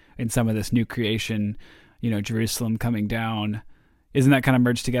together in some of this new creation, Jerusalem coming down. Isn't that kind of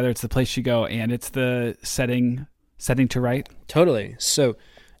merged together? It's the place you go and it's the setting to right? Totally. So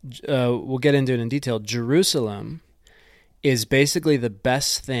we'll get into it in detail. Jerusalem is basically the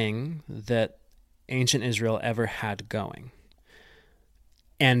best thing that ancient Israel ever had going.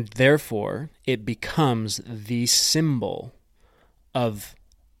 And therefore, it becomes the symbol of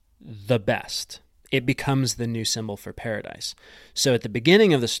the best. It becomes the new symbol for paradise. So at the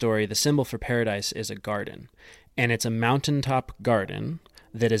beginning of the story, the symbol for paradise is a garden. And it's a mountaintop garden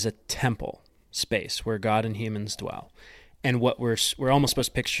that is a temple space where God and humans dwell. And what we're almost supposed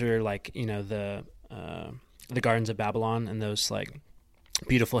to picture, like, the gardens of Babylon and those like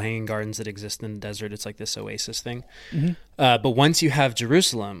beautiful hanging gardens that exist in the desert. It's like this oasis thing. Mm-hmm. But once you have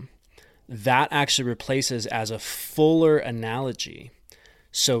Jerusalem, that actually replaces as a fuller analogy.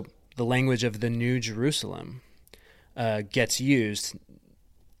 So the language of the New Jerusalem gets used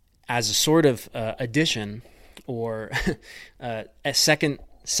as a sort of addition or a second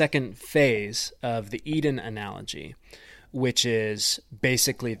phase of the Eden analogy, which is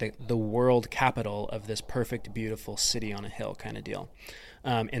basically the world capital of this perfect, beautiful city on a hill kind of deal.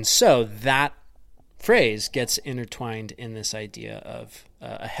 And so that phrase gets intertwined in this idea of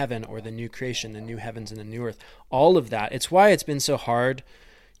a heaven or the new creation, the new heavens and the new earth, all of that. It's why it's been so hard.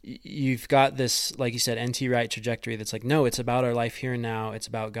 You've got this, like you said, N.T. Wright trajectory that's like, no, it's about our life here and now. It's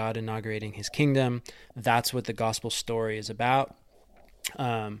about God inaugurating his kingdom. That's what the gospel story is about.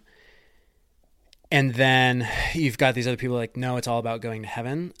 And then you've got these other people like, no, it's all about going to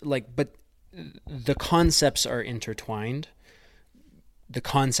heaven. Like, but the concepts are intertwined. The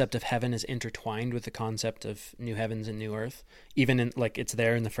concept of heaven is intertwined with the concept of new heavens and new earth, even in like it's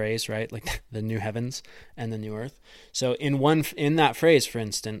there in the phrase, right? Like the new heavens and the new earth. So in that phrase, for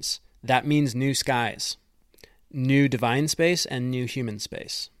instance, that means new skies, new divine space and new human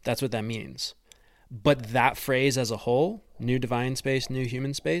space. That's what that means. But that phrase as a whole, new divine space, new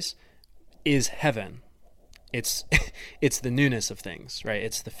human space, is heaven. It's the newness of things, right?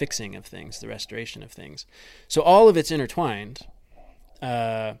 It's the fixing of things, the restoration of things. So all of it's intertwined.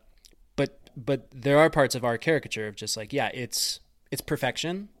 But there are parts of our caricature of just like, yeah, it's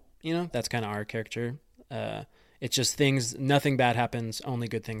perfection, that's kind of our caricature. It's just things, nothing bad happens, only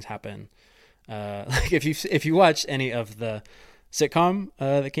good things happen. Like if you watch any of the sitcom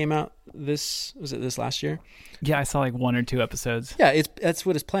that came out this last year? Yeah, I saw like 1 or 2 episodes. Yeah, that's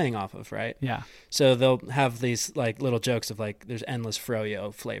what it's playing off of, right? Yeah. So they'll have these like little jokes of like there's endless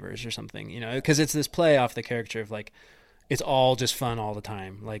froyo flavors or something, because it's this play off the caricature of like it's all just fun all the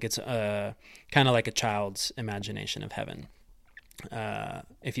time. Like it's kind of like a child's imagination of heaven.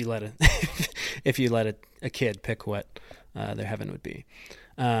 If you let a kid pick what their heaven would be.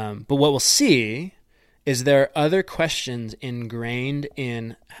 But what we'll see is there are other questions ingrained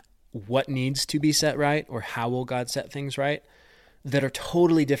in what needs to be set right or how will God set things right that are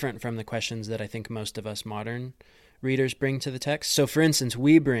totally different from the questions that I think most of us modern readers bring to the text. So for instance,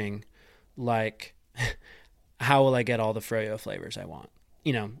 we bring like, how will I get all the froyo flavors I want?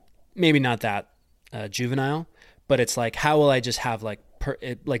 You know, maybe not that juvenile, but it's like, how will I just have like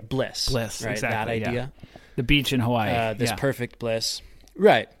bliss? Bliss, right? exactly, That idea. Yeah. The beach in Hawaii. This perfect bliss.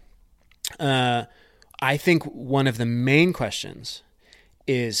 Right. I think one of the main questions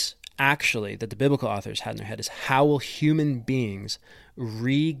is actually that the biblical authors had in their head is how will human beings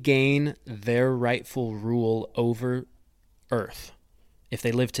regain their rightful rule over Earth? If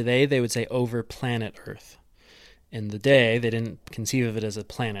they live today, they would say over planet Earth. In the day, they didn't conceive of it as a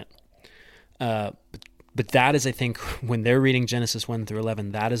planet. But that is, I think, when they're reading Genesis 1 through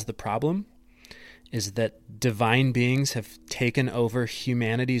 11, that is the problem, is that divine beings have taken over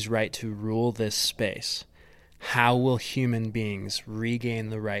humanity's right to rule this space. How will human beings regain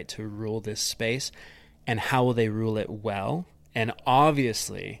the right to rule this space, and how will they rule it well? And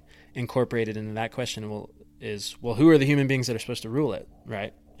obviously, incorporated into that question is who are the human beings that are supposed to rule it,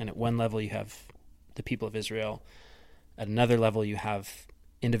 right? And at one level, you have the people of Israel. At another level, you have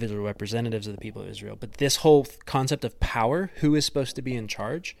individual representatives of the people of Israel. But this whole concept of power, who is supposed to be in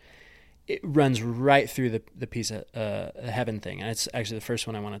charge, it runs right through the piece of heaven thing. And it's actually the first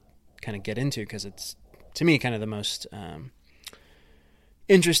one I want to kind of get into because it's, to me, kind of the most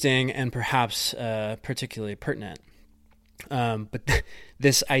interesting and perhaps particularly pertinent. But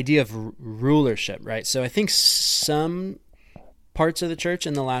this idea of rulership, right? So I think some parts of the church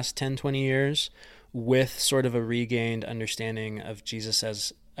in the last 10, 20 years, with sort of a regained understanding of Jesus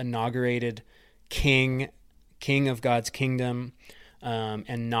as inaugurated king of God's kingdom,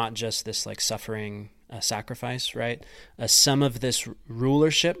 and not just this like suffering sacrifice, right? Some of this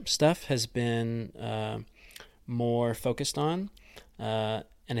rulership stuff has been more focused on,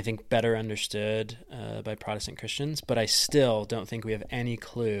 and I think better understood by Protestant Christians, but I still don't think we have any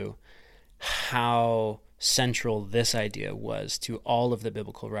clue how central this idea was to all of the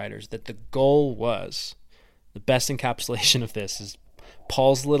biblical writers, that the goal was, the best encapsulation of this is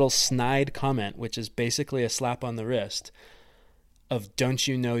Paul's little snide comment, which is basically a slap on the wrist of, don't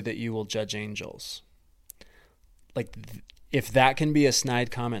you know that you will judge angels? Like, if that can be a snide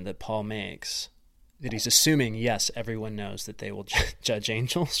comment that Paul makes, that he's assuming, yes, everyone knows that they will judge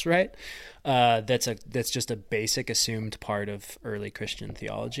angels, right? That's just a basic assumed part of early Christian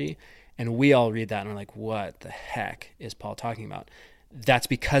theology. And we all read that and we're like, what the heck is Paul talking about? That's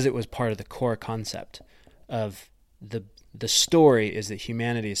because it was part of the core concept of the story, is that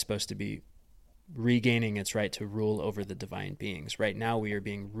humanity is supposed to be regaining its right to rule over the divine beings. Right now we are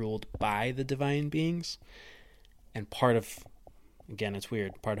being ruled by the divine beings. And part of, again, it's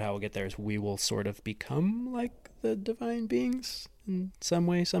weird, part of how we'll get there is we will sort of become like the divine beings in some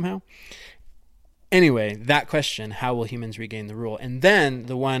way, somehow. Anyway, that question, how will humans regain the rule? And then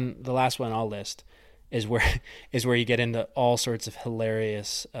the last one I'll list is where you get into all sorts of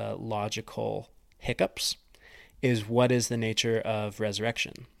hilarious logical hiccups, is what is the nature of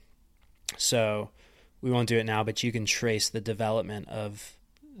resurrection? So we won't do it now, but you can trace the development of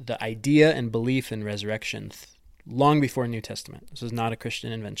the idea and belief in resurrection long before New Testament. This is not a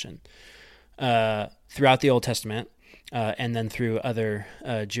Christian invention. Throughout the Old Testament, and then through other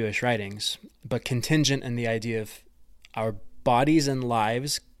Jewish writings, but contingent in the idea of our bodies and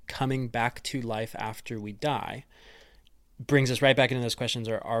lives coming back to life after we die, brings us right back into those questions.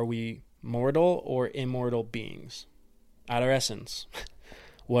 Are we mortal or immortal beings? At our essence,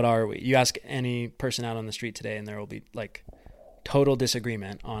 what are we? You ask any person out on the street today and there will be like total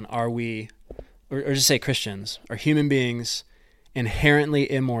disagreement on, are we, or just say Christians, are human beings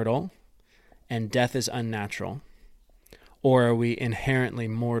inherently immortal and death is unnatural? Or are we inherently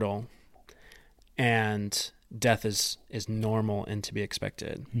mortal and death is normal and to be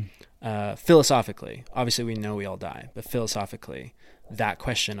expected? Philosophically, obviously we know we all die, but philosophically, that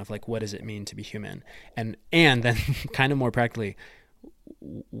question of like, what does it mean to be human? And then kind of more practically,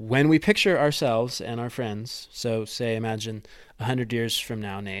 when we picture ourselves and our friends, so say, imagine 100 years from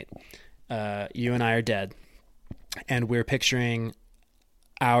now, Nate, you and I are dead, and we're picturing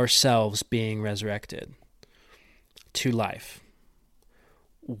ourselves being resurrected to life.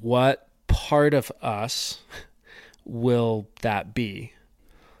 What part of us will that be?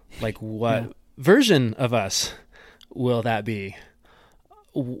 Like, what version of us will that be?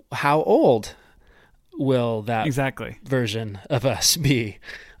 How old will that version of us be?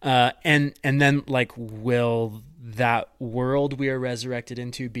 And then, like, will that world we are resurrected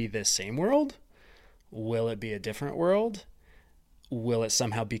into be the same world? Will it be a different world? Will it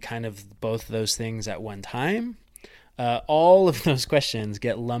somehow be kind of both those things at one time? all of those questions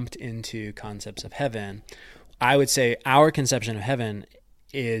get lumped into concepts of heaven. I would say our conception of heaven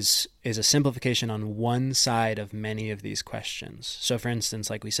is a simplification on one side of many of these questions. So, for instance,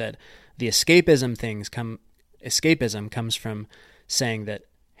 like we said, the escapism comes from saying that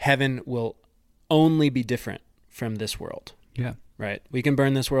heaven will only be different from this world. Yeah. Right? We can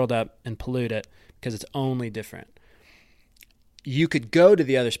burn this world up and pollute it because it's only different. You could go to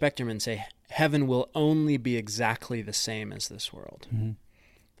the other spectrum and say heaven will only be exactly the same as this world. Mm-hmm.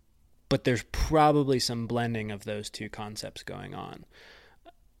 But there's probably some blending of those two concepts going on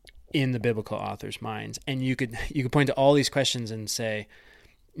in the biblical authors' minds. And you could point to all these questions and say,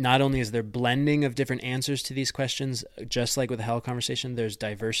 not only is there blending of different answers to these questions, just like with the hell conversation, there's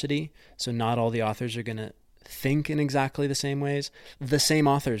diversity. So not all the authors are going to think in exactly the same ways. The same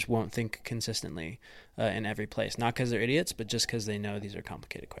authors won't think consistently in every place, not because they're idiots, but just because they know these are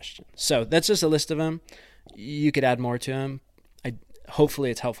complicated questions. So that's just a list of them. You could add more to them.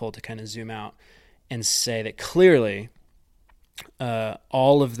 Hopefully it's helpful to kind of zoom out and say that clearly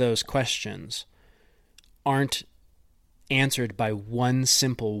all of those questions aren't answered by one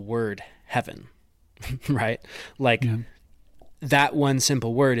simple word, heaven, right? Like that one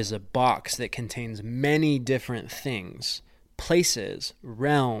simple word is a box that contains many different things, places,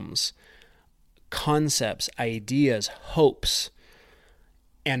 realms, concepts, ideas, hopes,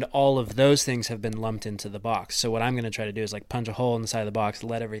 and all of those things have been lumped into the box. So what I'm going to try to do is like punch a hole in the side of the box,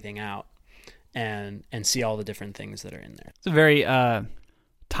 let everything out, and see all the different things that are in there. It's a very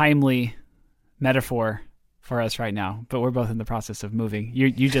timely metaphor for us right now, but we're both in the process of moving.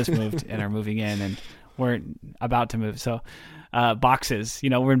 You just moved and are moving in, and we're about to move. So boxes,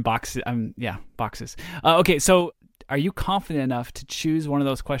 we're in boxes. Boxes. Okay, so are you confident enough to choose one of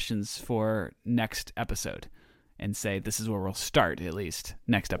those questions for next episode and say, this is where we'll start, at least,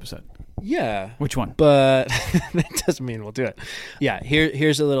 next episode? Yeah. Which one? But that doesn't mean we'll do it. Yeah,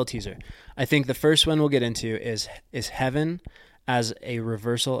 here's a little teaser. I think the first one we'll get into is heaven as a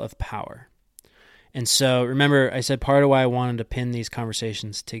reversal of power. And so remember, I said part of why I wanted to pin these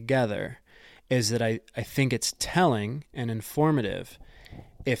conversations together is that I think it's telling and informative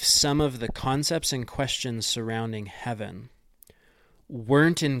if some of the concepts and questions surrounding heaven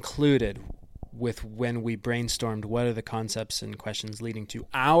weren't included with when we brainstormed what are the concepts and questions leading to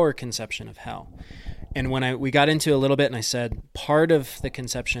our conception of hell. And when we got into a little bit and I said part of the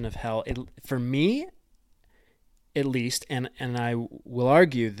conception of hell, for me at least, and I will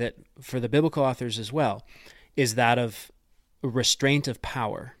argue that for the biblical authors as well, is that of restraint of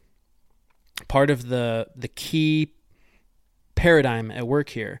power. Part of the key paradigm at work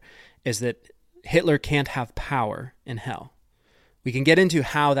here is that Hitler can't have power in hell. We can get into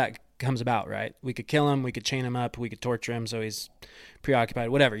how that comes about, right? We could kill him, we could chain him up, we could torture him so he's preoccupied,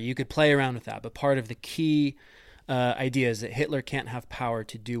 whatever. You could play around with that, but part of the key idea is that Hitler can't have power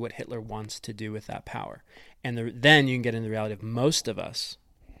to do what Hitler wants to do with that power. And then you can get into the reality of most of us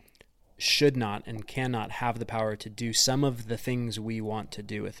should not and cannot have the power to do some of the things we want to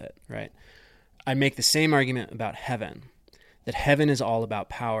do with it, right? I make the same argument about heaven, that heaven is all about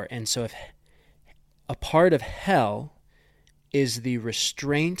power. And so if a part of hell is the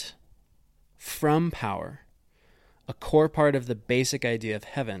restraint from power, a core part of the basic idea of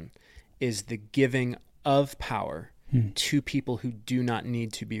heaven is the giving of power to people who do not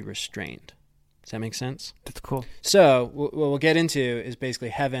need to be restrained. Does that make sense? That's cool. So what we'll get into is basically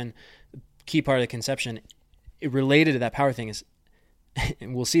heaven, key part of the conception, related to that power thing is,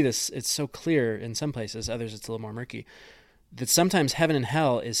 and we'll see this, it's so clear in some places, others it's a little more murky, that sometimes heaven and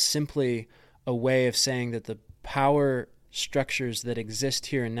hell is simply a way of saying that the power structures that exist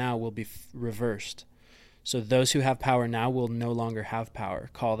here and now will be reversed. So those who have power now will no longer have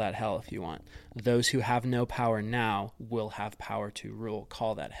power. Call that hell if you want. Those who have no power now will have power to rule.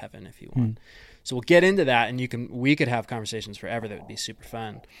 Call that heaven if you want. So we'll get into that, and we could have conversations forever that would be super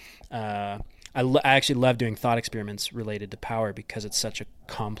fun. I actually love doing thought experiments related to power because it's such a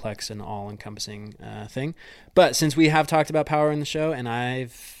complex and all-encompassing thing. But since we have talked about power in the show, and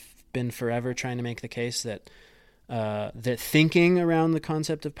I've been forever trying to make the case that thinking around the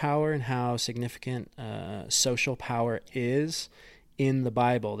concept of power and how significant social power is in the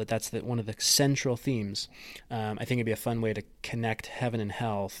Bible, that's one of the central themes. I think it'd be a fun way to connect heaven and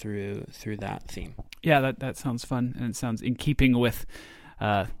hell through that theme. Yeah, that sounds fun, and it sounds in keeping with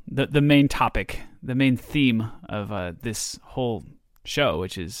the main topic, the main theme of this whole show,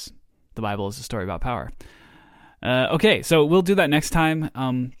 which is the Bible is a story about power. Okay, so we'll do that next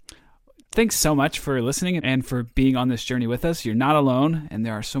time. Thanks so much for listening and for being on this journey with us. You're not alone, and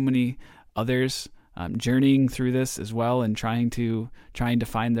there are so many others journeying through this as well and trying to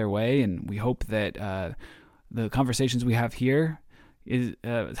find their way. And we hope that the conversations we have here is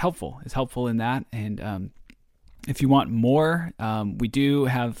helpful in that. And if you want more, we do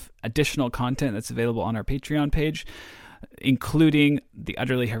have additional content that's available on our Patreon page, including the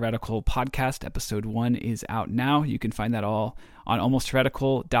Utterly Heretical podcast. Episode 1 is out now. You can find that all on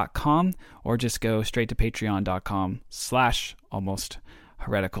almostheretical.com, or just go straight to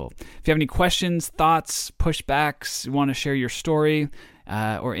patreon.com/almostheretical. If you have any questions, thoughts, pushbacks, you want to share your story,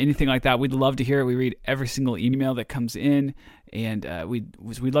 or anything like that, we'd love to hear it. We read every single email that comes in, and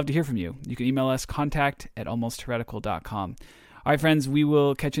we'd love to hear from you. You can email us, contact@almostheretical.com. All right, friends, we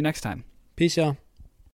will catch you next time. Peace, y'all.